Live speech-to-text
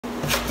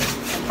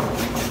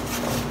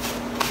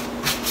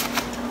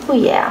Oh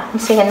yeah, I'm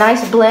seeing a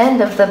nice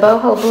blend of the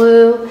boho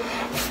blue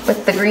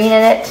with the green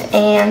in it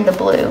and the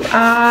blue.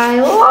 I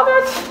love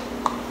it.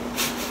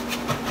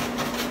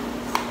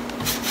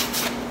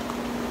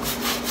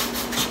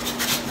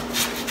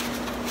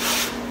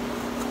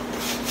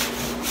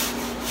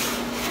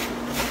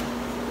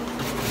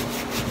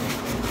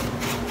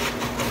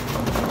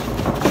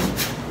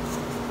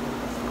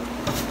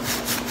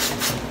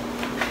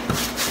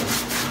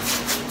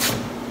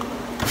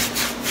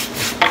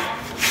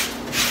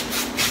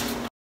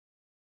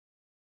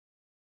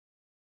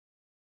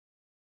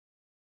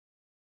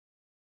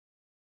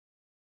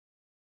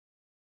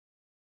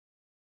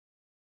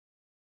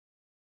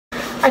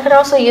 I could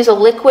also use a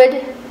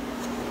liquid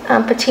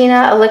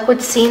patina, a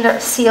liquid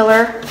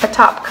sealer, a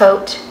top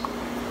coat.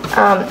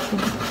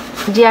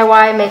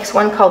 DIY makes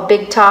one called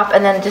Big Top,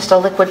 and then just a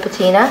liquid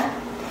patina.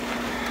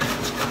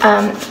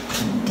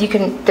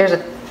 There's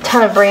a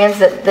ton of brands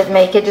that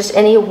make it. Just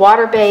any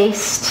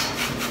water-based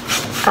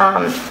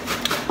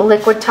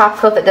liquid top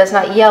coat that does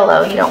not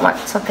yellow. You don't want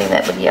something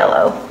that would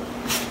yellow.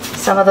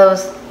 Some of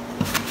those,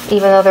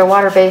 even though they're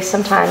water-based,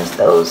 sometimes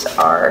those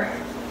are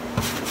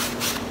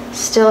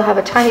still have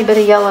a tiny bit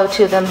of yellow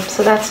to them,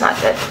 so that's not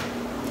good.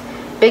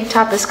 Big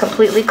Top is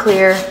completely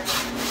clear.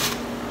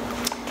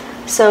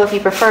 So if you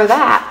prefer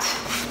that,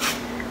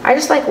 I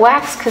just like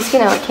wax because, you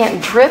know, it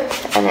can't drip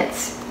and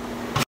it's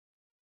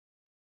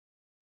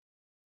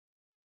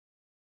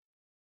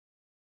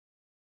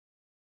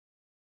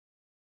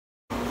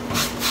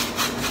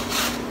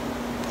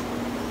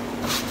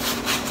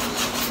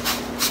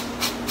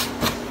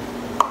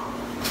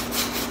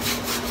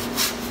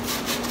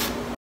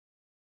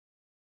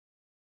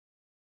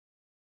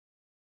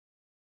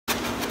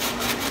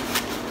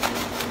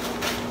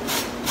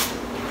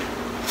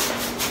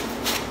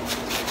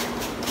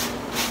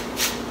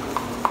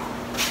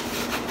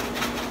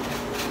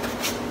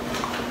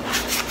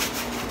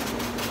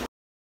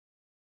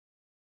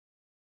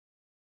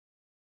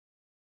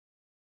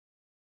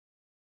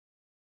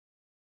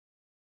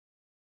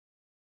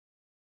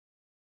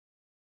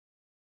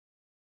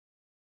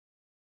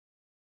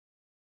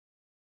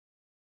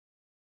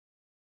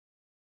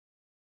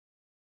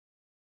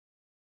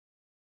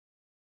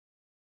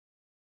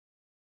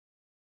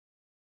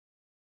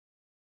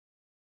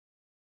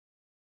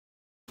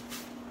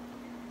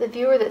the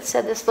viewer that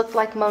said this looked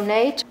like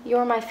Monet,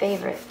 you're my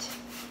favorite.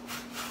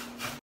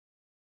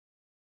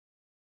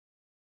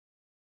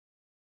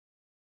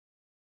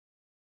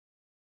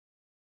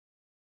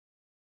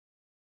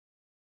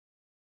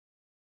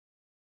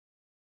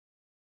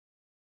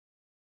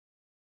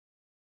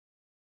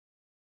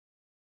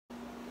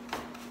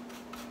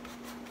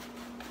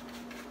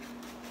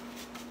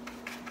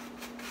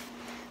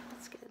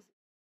 Let's get it.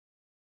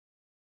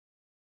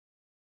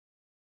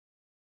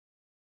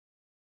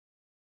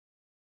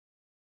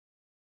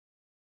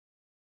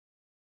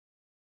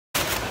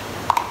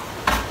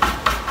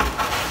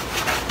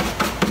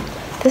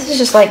 This is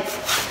just like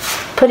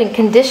putting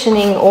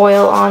conditioning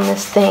oil on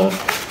this thing.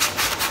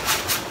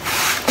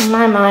 In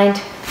my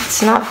mind,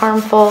 it's not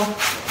harmful.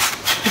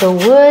 The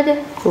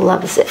wood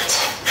loves it.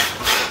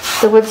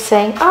 The wood's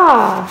saying,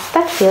 ah,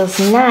 that feels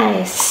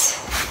nice.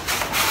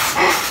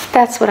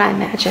 That's what I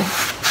imagine.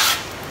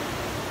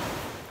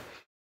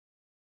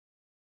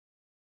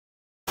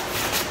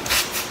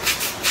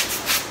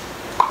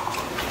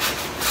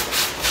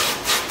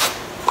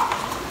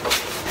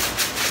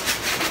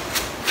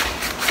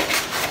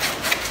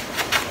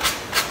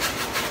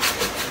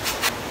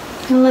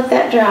 And let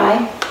that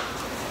dry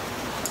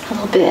a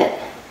little bit.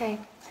 Okay,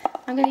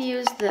 I'm going to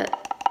use the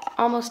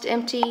almost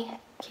empty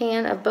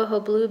can of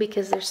boho blue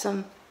because there's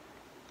some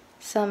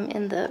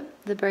in the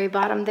very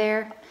bottom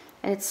there,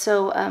 and it's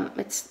so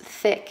it's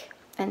thick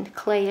and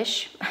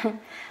clayish.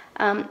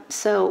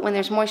 So when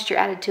there's moisture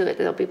added to it,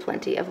 there'll be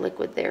plenty of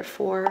liquid there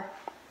for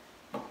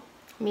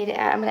me to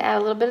add. I'm going to add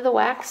a little bit of the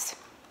wax,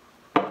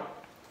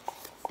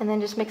 and then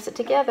just mix it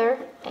together,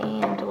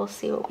 and we'll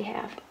see what we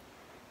have.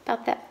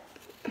 About that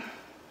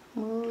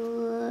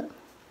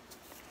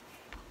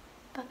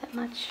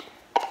much.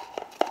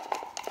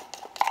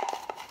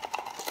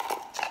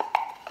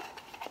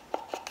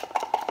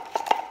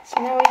 So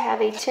now we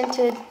have a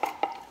tinted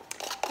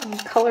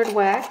colored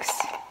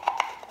wax.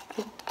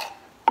 It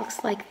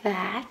looks like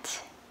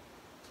that.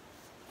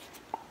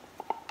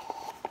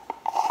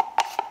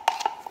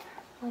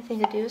 Only thing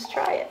to do is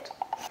try it.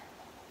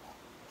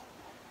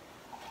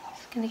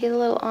 Just gonna get a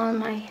little on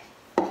my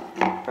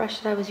brush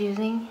that I was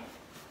using.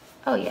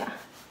 Oh yeah.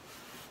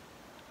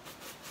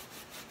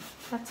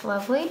 That's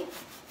lovely.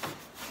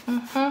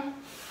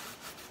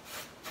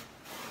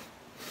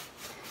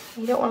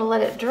 You don't want to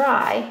let it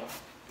dry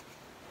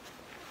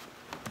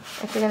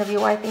if you're going to be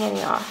wiping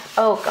any off.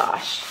 Oh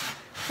gosh,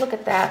 look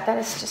at that. That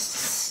is just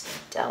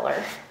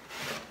stellar.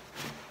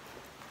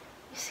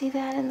 You see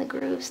that in the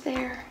grooves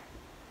there?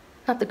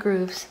 Not the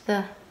grooves,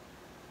 the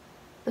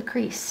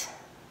crease.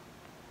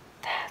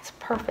 That's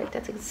perfect.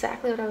 That's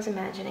exactly what I was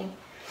imagining.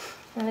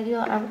 And I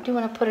do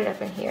want to put it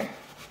up in here.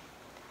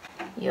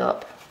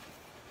 Yup.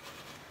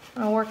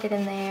 I'll work it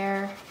in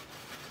there.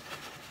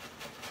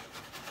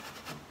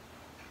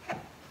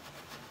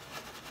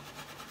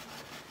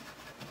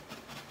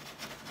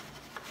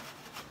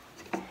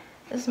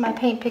 This is my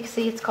paint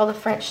pixie. It's called a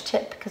French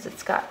tip because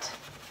it's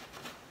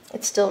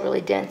still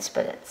really dense,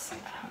 but it's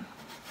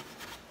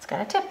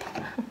got a tip.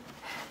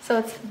 So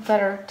it's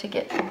better to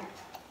get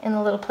in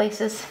the little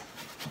places.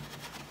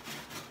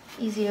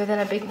 Easier than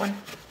a big one.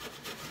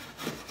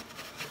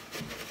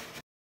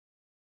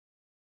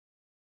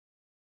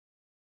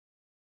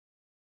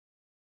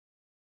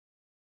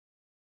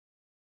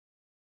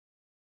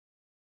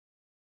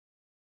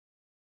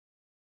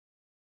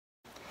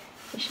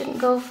 You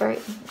shouldn't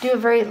do a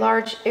very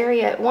large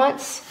area at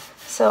once.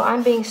 So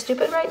I'm being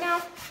stupid right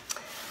now.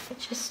 I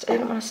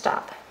didn't want to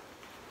stop.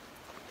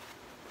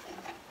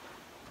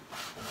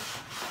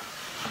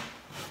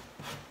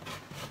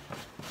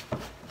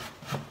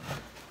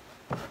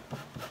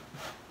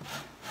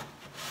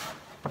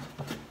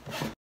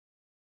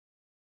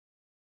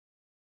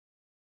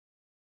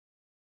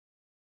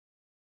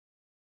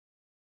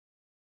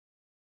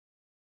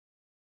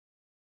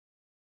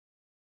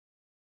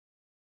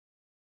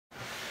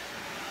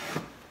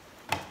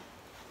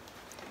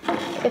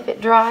 If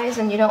it dries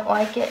and you don't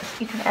like it,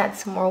 you can add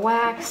some more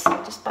wax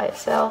just by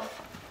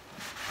itself.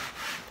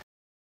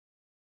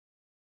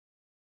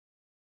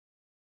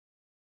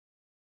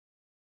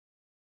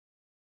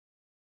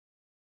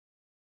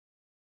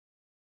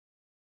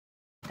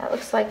 That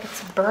looks like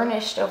it's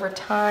burnished over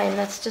time.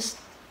 That's just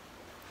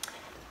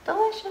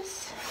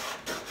delicious.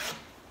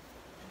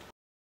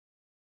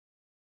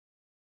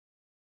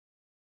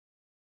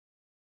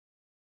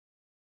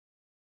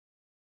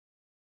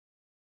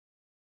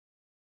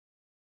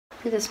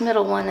 Do this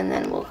middle one and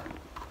then we'll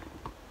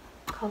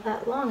call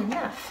that long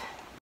enough.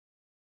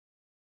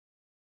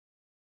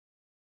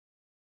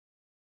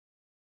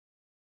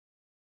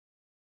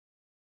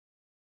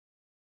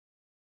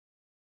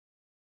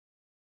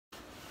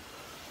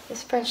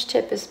 This French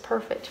tip is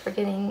perfect for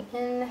getting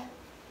in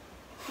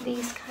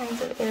these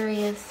kinds of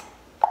areas.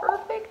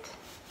 Perfect.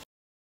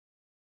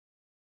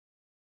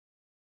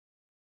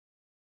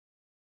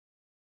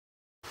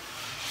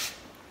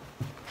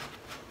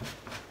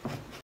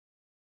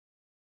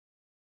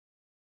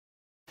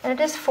 And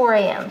it is 4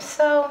 a.m.,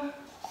 so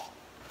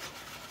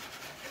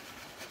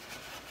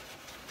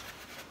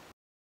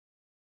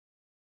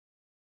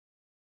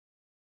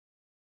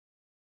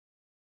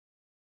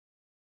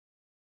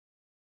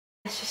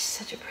it's just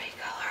such a pretty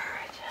color.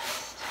 It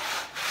just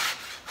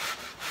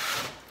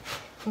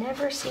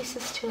never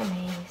ceases to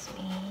amaze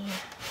me.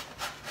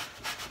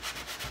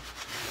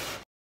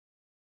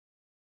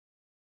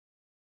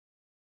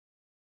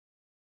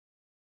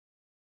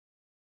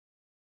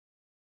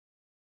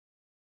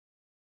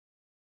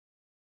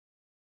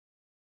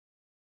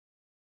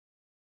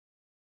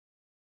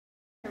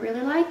 I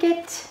really like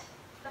it.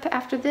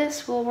 After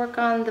this, we'll work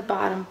on the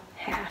bottom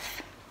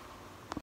half.